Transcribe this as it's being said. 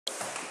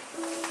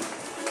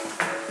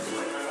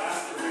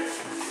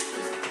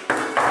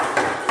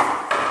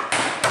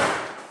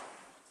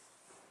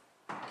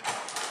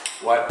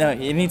what? No,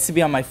 it needs to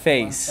be on my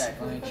face.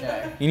 Let me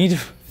check. You need to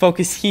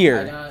focus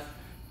here.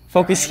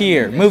 Focus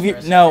here. Move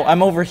your... No,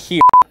 I'm over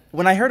here.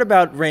 When I heard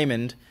about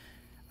Raymond,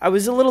 I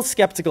was a little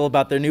skeptical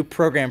about their new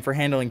program for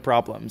handling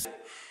problems.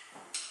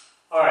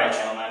 Alright,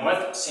 gentlemen,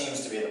 what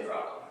seems to be the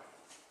problem?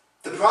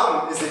 The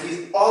problem is that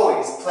he's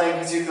always playing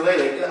his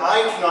ukulele, and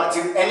I cannot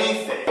do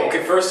anything.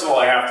 Okay, first of all,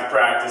 I have to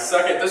practice.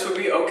 Second, this would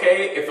be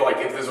okay if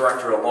this were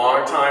after a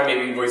long time,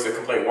 maybe he voiced a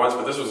complaint once,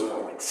 but this was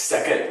like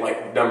second,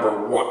 like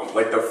number one.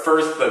 Like the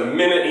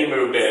minute he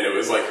moved in, it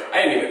was like, I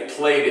hadn't even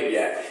played it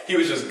yet. He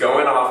was just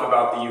going off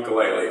about the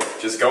ukulele.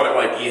 Just going,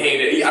 like, he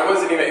hated it. I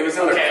wasn't even, it was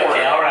in the corner.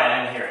 Okay, alright,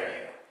 I'm hearing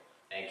you.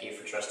 Thank you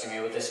for trusting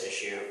me with this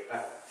issue.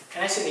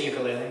 Can I see the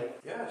ukulele?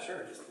 Yeah,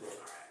 sure, just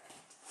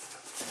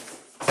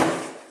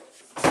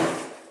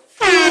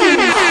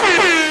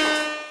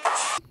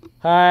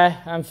Hi,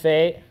 I'm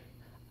Fate.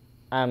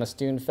 I'm a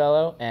student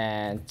fellow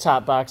and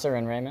top boxer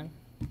in Raymond.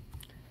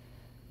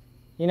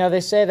 You know,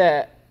 they say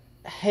that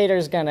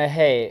haters gonna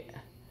hate,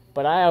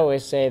 but I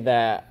always say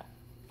that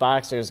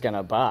boxer's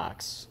gonna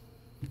box.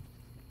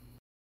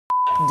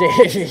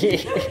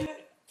 Davey.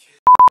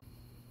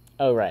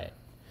 Oh, right.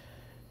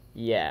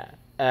 Yeah,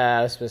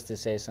 I was supposed to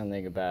say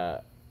something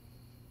about...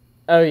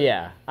 Oh,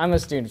 yeah, I'm a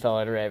student fellow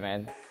at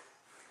Raymond.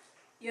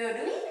 Yo,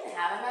 do we even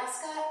have a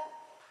mascot?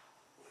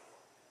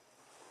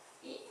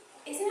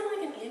 Isn't it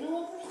like an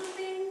antelope or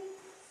something?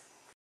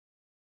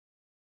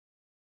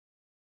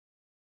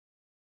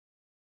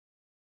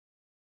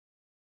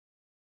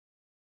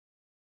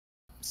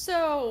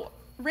 So,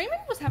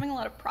 Raymond was having a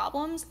lot of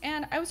problems,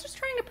 and I was just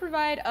trying to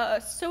provide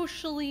a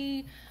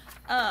socially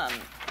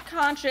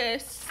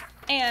conscious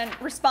and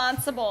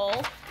responsible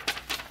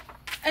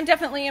and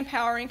definitely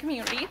empowering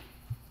community,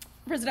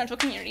 residential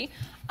community.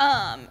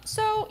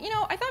 So, you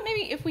know, I thought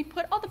maybe if we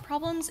put all the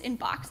problems in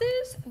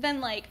boxes, then,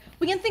 like,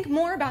 we can think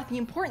more about the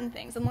important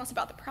things and less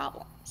about the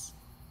problems.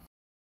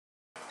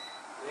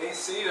 The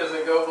AC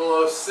doesn't go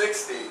below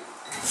 60.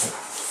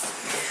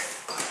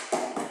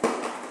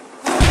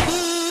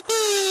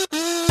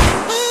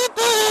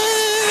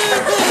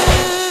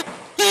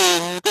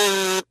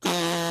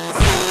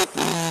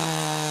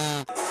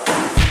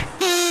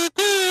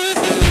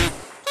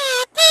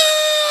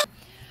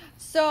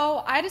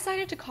 So I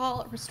decided to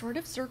call a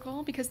restorative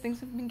circle because things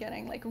have been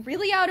getting like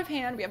really out of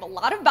hand. We have a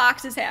lot of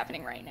boxes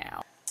happening right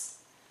now.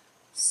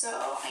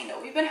 So I know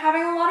we've been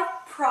having a lot of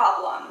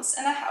problems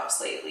in the house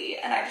lately,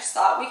 and I just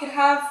thought we could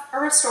have a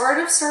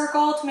restorative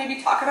circle to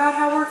maybe talk about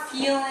how we're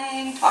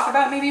feeling, talk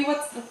about maybe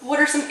what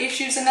are some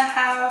issues in the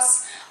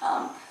house.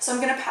 So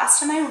I'm gonna pass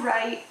to my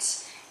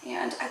right,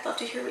 and I'd love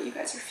to hear what you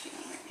guys are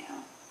feeling right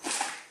now.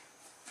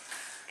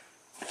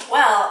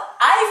 Well,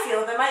 I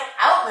feel that my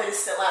outlet is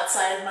still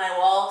outside of my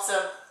wall,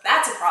 so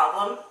that's a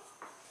problem.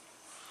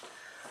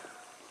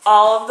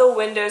 All of the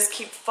windows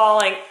keep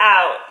falling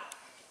out.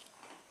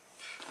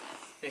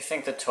 You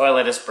think the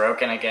toilet is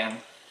broken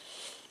again?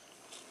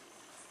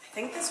 I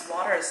think this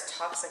water is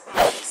toxic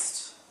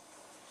waste.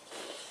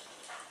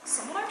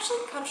 Someone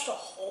actually punched a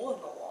hole in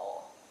the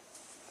wall.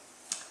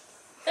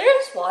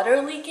 There's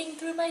water leaking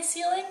through my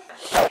ceiling.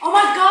 Oh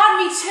my god,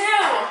 me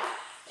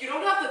too! You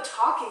don't have the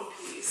talking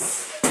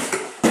piece.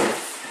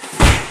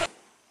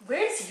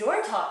 Where's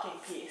your talking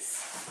piece?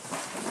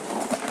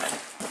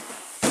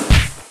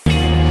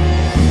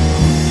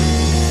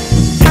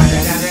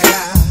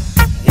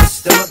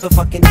 It's the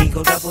motherfucking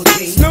Eagle Double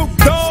G. Snoop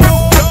Dogg.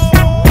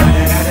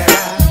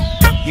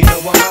 You know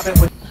what happened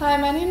with... Hi,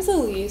 my name's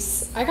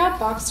Elise. I got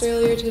boxed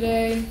earlier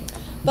today,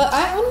 but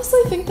I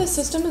honestly think the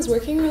system is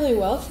working really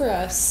well for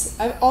us.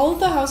 All of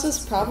the house's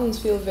problems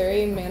feel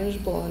very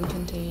manageable and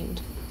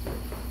contained.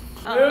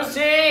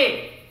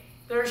 Lucy!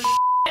 There's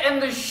shit in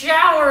the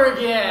shower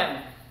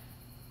again!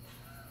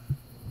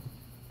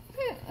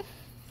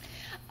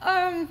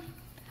 I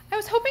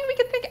was hoping we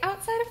could think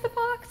outside of the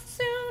box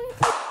soon.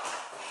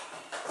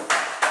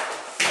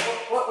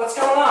 What's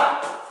going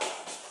on?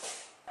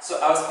 So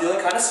I was feeling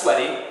kind of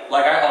sweaty,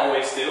 like I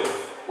always do.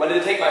 Wanted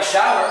to take my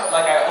shower,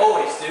 like I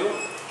always do.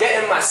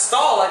 Get in my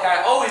stall, like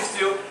I always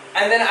do.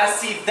 And then I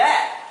see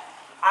that.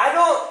 I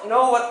don't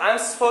know what I'm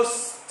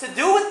supposed to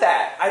do with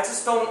that. I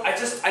just don't know.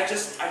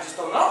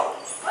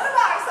 Put a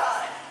box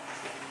on it.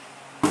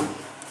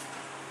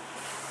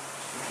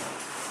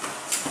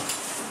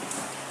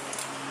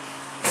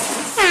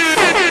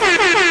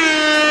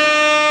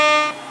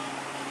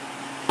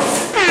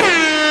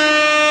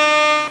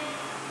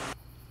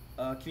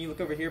 Can you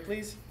look over here,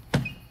 please?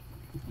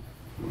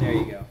 There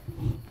you go.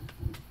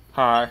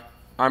 Hi,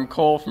 I'm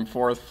Cole from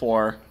 4th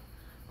floor.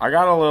 I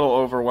got a little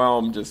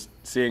overwhelmed just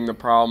seeing the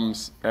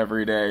problems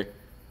every day,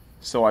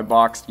 so I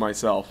boxed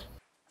myself.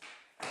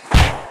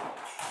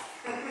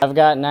 I've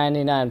got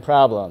 99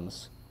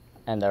 problems,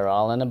 and they're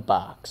all in a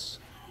box.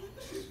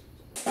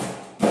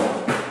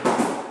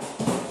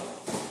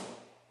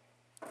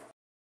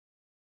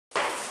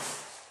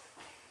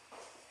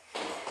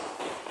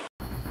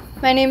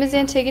 My name is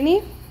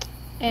Antigone,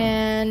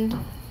 and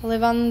I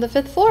live on the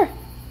 5th floor.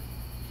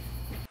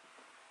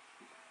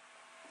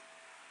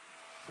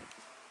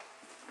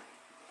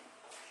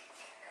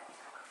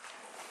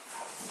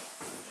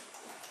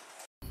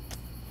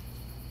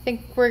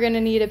 think we're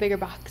gonna need a bigger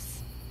box.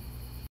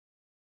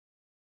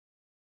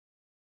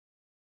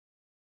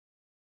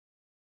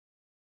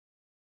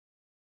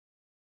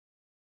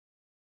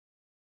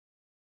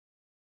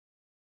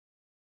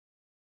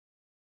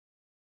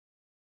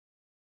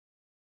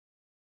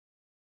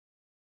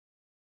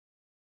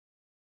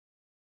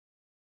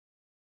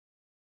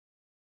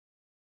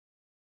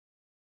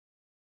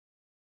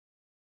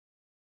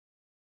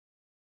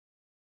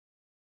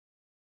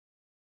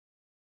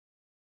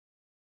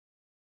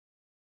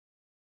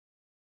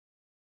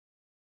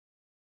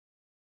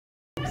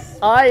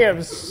 I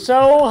am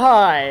so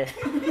high.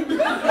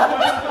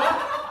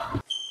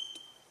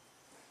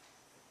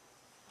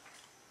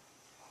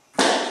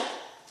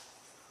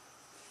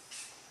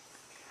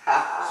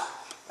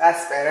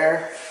 That's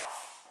better.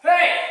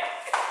 Hey!